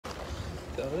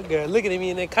So the girl looking at me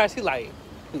in that car, she like,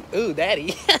 ooh,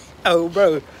 daddy. Oh,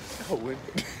 bro.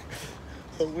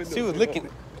 She was looking.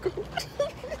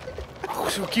 Oh,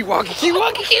 so keep walking. Keep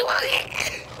walking. Keep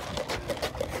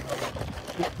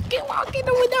walking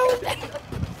the window.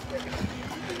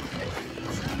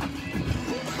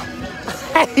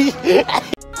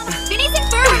 Phineas and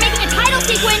Ferb are making a title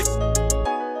sequence.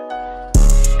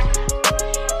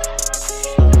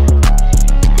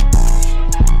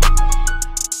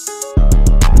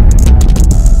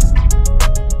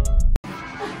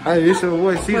 Hey, it's your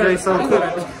boy CJ So Cook.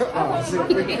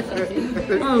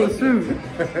 Oh, shoot.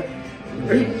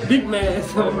 Big man.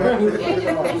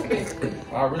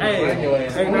 I really blame your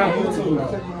ass on YouTube.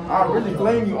 I really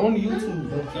blame you on YouTube.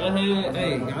 Go ahead,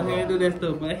 hey, go ahead and do that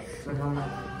stuff, man.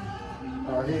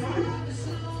 Go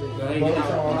ahead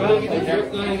and get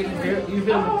the drip. You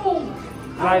feel me?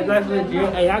 Like, nice little drip.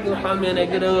 Hey, y'all can find me on that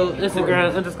good old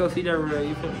Instagram _CJ Real.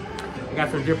 You feel me? I got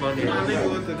some drip on there.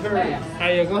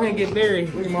 Hey, go ahead and get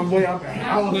buried. Look at my boy out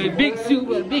there. With a big suit,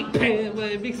 with a big pants,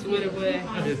 with a big sweater, boy.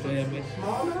 I just playing, man.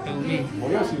 On me. Oh,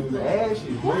 yeah, she was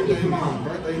ashy.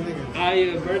 Birthday nigga. Oh,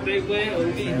 yeah, birthday, boy.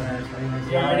 On me.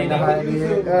 You already know.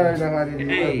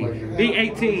 Hey, big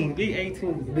 18. Big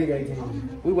 18. Big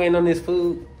 18. We waiting on this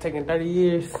food, taking 30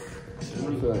 years.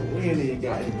 We ain't even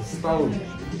got it stolen.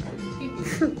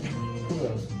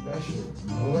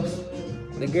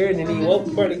 The girl didn't even want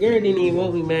me, bro. The girl didn't even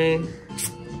want me, man.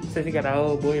 Said she got an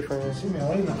old boyfriend.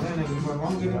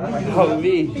 Oh,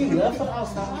 me. He left her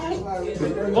outside.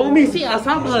 Oh, me, she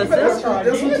outside by herself.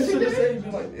 That's what you should have said.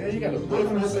 You like, yeah, you got a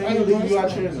boyfriend. I ain't leave you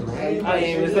out here in the rain. I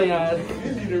ain't even say that. You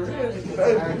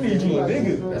need you a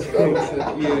nigga.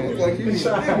 Yeah. Like, you need a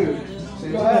nigga.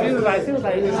 She was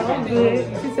like, I'm good.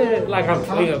 She said, like, I'm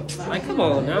clear. Like, come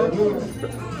on now.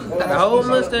 Got a whole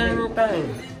Mustang and thing.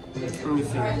 Let me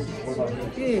see. Yeah.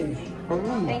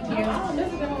 Thank you.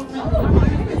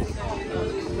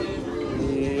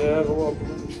 Yeah, go on.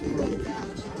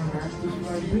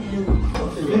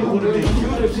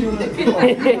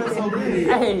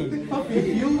 Hey.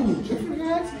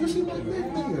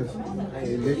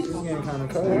 Hey, this is getting kind of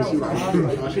cold.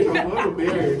 She a little bit.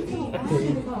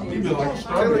 You feel like a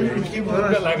strawberry. You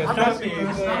feel Like a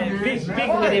strawberry, big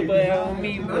with it, but on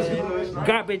me, but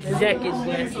garbage jacket,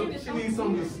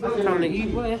 but trying to eat,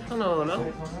 boy. I don't know.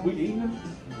 We eating?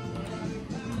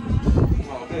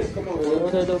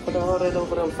 What they do for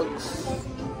them folks?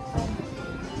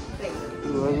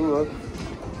 You know.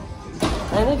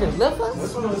 And they just left us?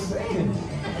 That's what I'm saying.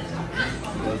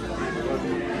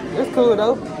 It's cool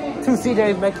though. 2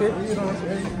 CJs back here.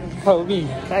 Oh, me.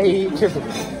 I ain't tripping. I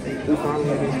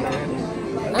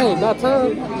ain't about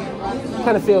time.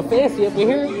 Kind of feel fancy up in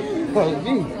here. Oh,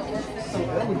 me.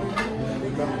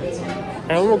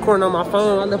 And I'm recording on my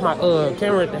phone. I left my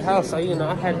camera at the house, so you know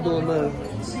I had to do a little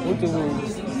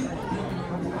interviews.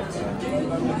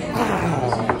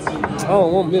 I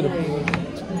don't want middle.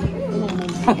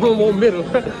 I don't want middle.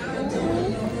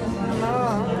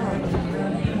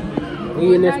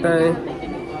 We in this thing.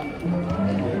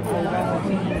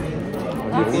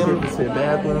 You feel me? Sit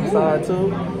bathroom side too.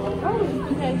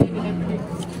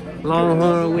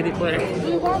 Longhorn with it, but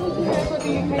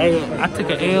hey, I took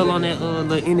an L on that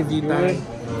little interview thing.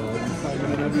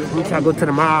 We try to go to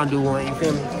the mall and do one. You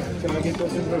feel me?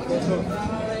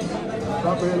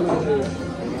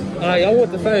 Y'all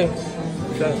want the same?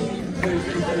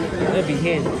 That'd be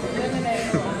handy.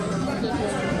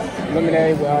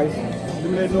 Lemonade with ice.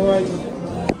 Lemonade no ice.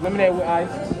 Lemonade with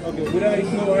ice. Okay, with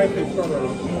ice, no ice, and strawberry.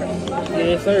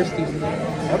 Yeah, it's thirsty. I think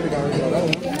I already got that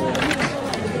one.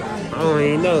 I don't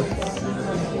even know.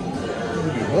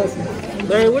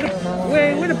 Man,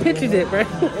 where the pictures at, bro?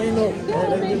 Ain't no,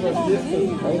 they give us this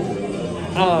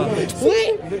what?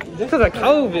 Because of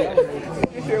COVID.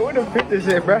 Where the pictures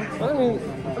at, bro?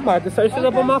 I'm about to search it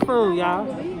up on my phone, y'all.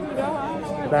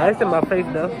 Nah, it's in my face,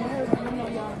 though.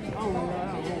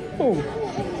 Ooh.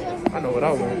 I know what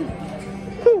I want.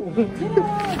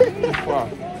 Wow.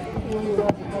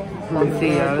 Let me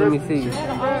see, y'all. Let me see.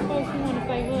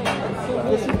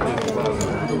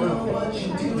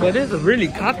 But this is really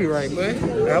copyright, man.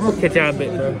 I'm gonna catch y'all a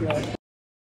bit, bro.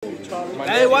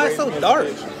 Hey, why it's so dark?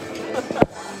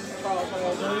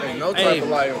 Ain't no type of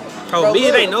light. Oh, me,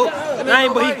 it ain't no. I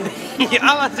ain't, but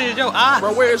all I see is your eye.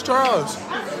 Bro, where's Charles?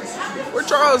 Where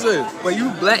Charles is? But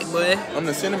you black, boy. I'm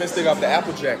the cinnamon stick off the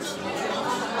Apple Jacks.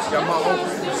 Got my own.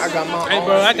 I got my own. Hey,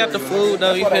 bro, I got the food,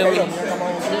 though. You feel me?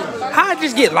 How I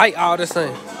just get light all the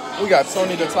same? We got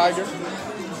Tony the Tiger.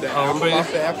 The apple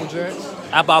off the Apple Jacks.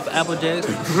 Apple off Apple Jacks.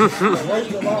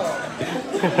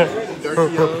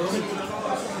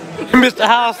 Mr.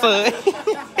 House.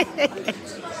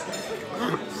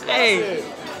 Hey.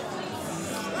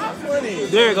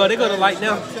 There you go. They go to light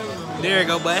now. There you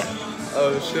go, bud.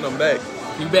 Oh shit, I'm back.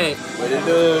 You back. What it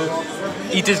do?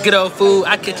 Eat this good old food.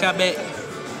 I catch y'all back.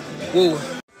 Whoa.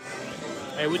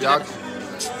 Hey, what Y'all, you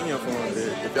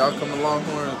if y'all come to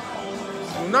Longhorn,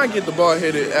 do not get the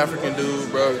bald-headed African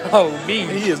dude, bro. Oh, me.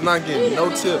 He is not getting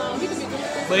no tip.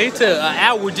 But it took an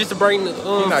hour just to bring the He's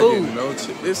not food. getting no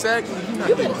tip. Exactly. He's not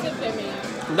getting.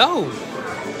 No.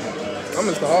 I'm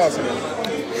Mr. Hawson.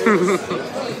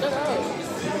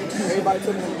 Everybody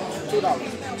took him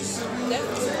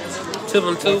 $2. Tip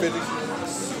him too.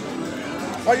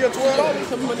 Oh, you got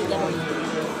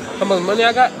 $12? How much money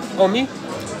I got on me?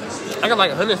 I got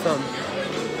like 100 something.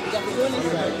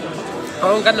 I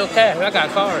don't got no cash. I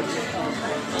got cards.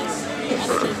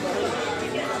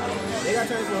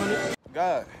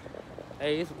 God.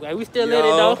 Hey, we still in it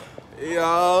though.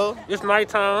 Yo. It's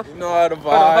nighttime. You know how to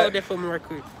vibe. Hold that for me right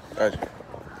quick. Gotcha.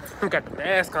 I got the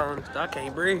mask on. So I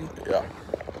can't breathe. Yeah.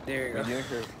 There you go. We in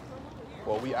here.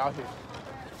 Well, we out here.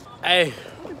 Hey.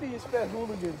 Look at these fat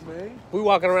hooligans, man. We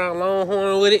walking around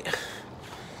Longhorn with it.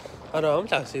 Hold on, I'm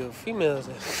trying to see what females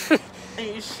is.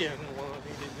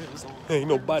 Ain't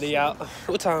nobody out.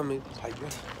 What time is it?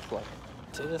 Like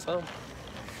 10 or something?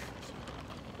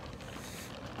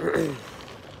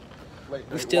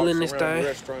 We still in this thing.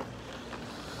 Restaurant.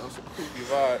 On some creepy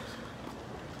vibes.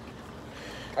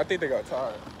 I think they got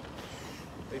tired.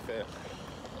 They fat.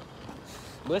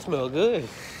 But it smell good.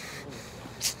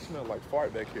 It smelled like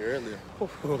fart back here earlier.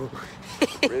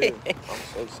 Really? I'm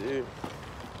so serious.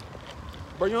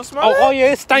 Bro, you don't smell that? Oh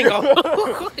yeah, it stank on.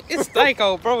 It stank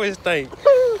on, bro. It stank.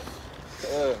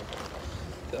 So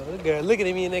the girl looking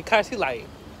at me in that car, she like,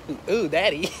 ooh,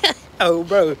 daddy. Oh,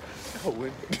 bro.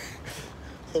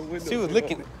 She was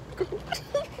looking.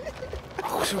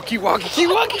 Oh, she keep walking, keep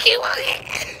walking, keep walking.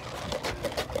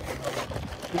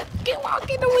 Keep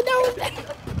walking the window.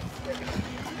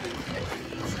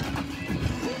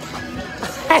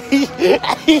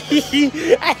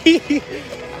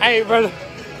 Hey, brother.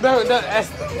 No, that's.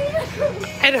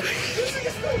 I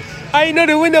didn't know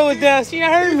the window was down. She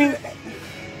heard me.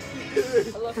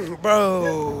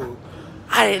 Bro,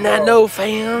 I did not know,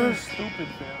 fam. Stupid,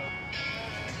 fam.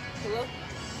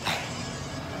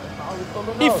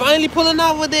 He finally pulling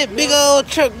off with that big old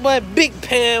truck, but big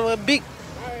pan, with big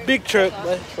truck,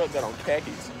 but. Truck got on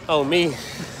khakis. Oh, me.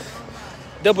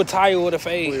 Double tire with a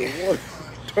fade.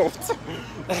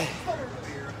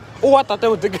 Oh, I thought that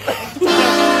was the guy.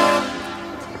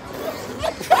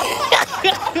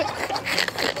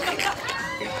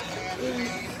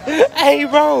 Hey,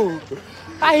 bro.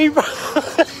 Hey, bro.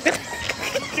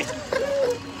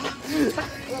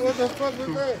 What the fuck was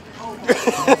that?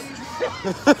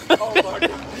 Oh my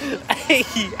God. Hey,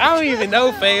 I don't even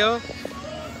know, fam.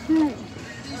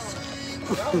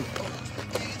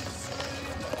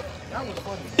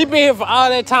 He been here for all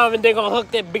that time and they gonna hook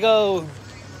that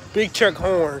big truck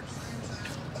horn.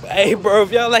 But, hey, bro,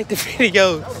 if y'all like the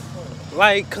video,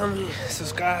 like, comment,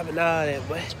 subscribe, and all that,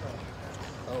 boy.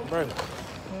 Oh, bro.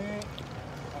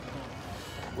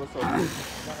 What's up?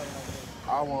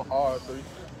 I want R3.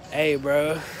 Hey,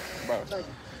 bro. Bro, you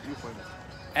funny.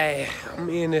 Hey, I'm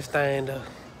in this thing, though.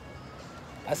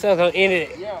 I said I was gonna end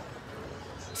it. Yeah.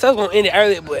 So I was gonna end it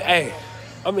early, but hey,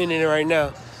 I'm in it right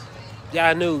now.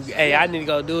 Y'all knew, hey, I need to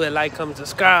go do it. Like, comment,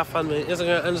 subscribe, follow me on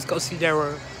Instagram,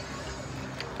 _CJRun.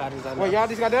 Wait, y'all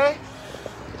just got done?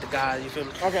 The guy, you feel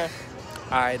me? Okay.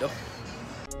 Alright, though.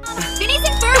 Phineas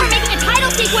and Ferb are making a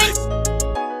title sequence.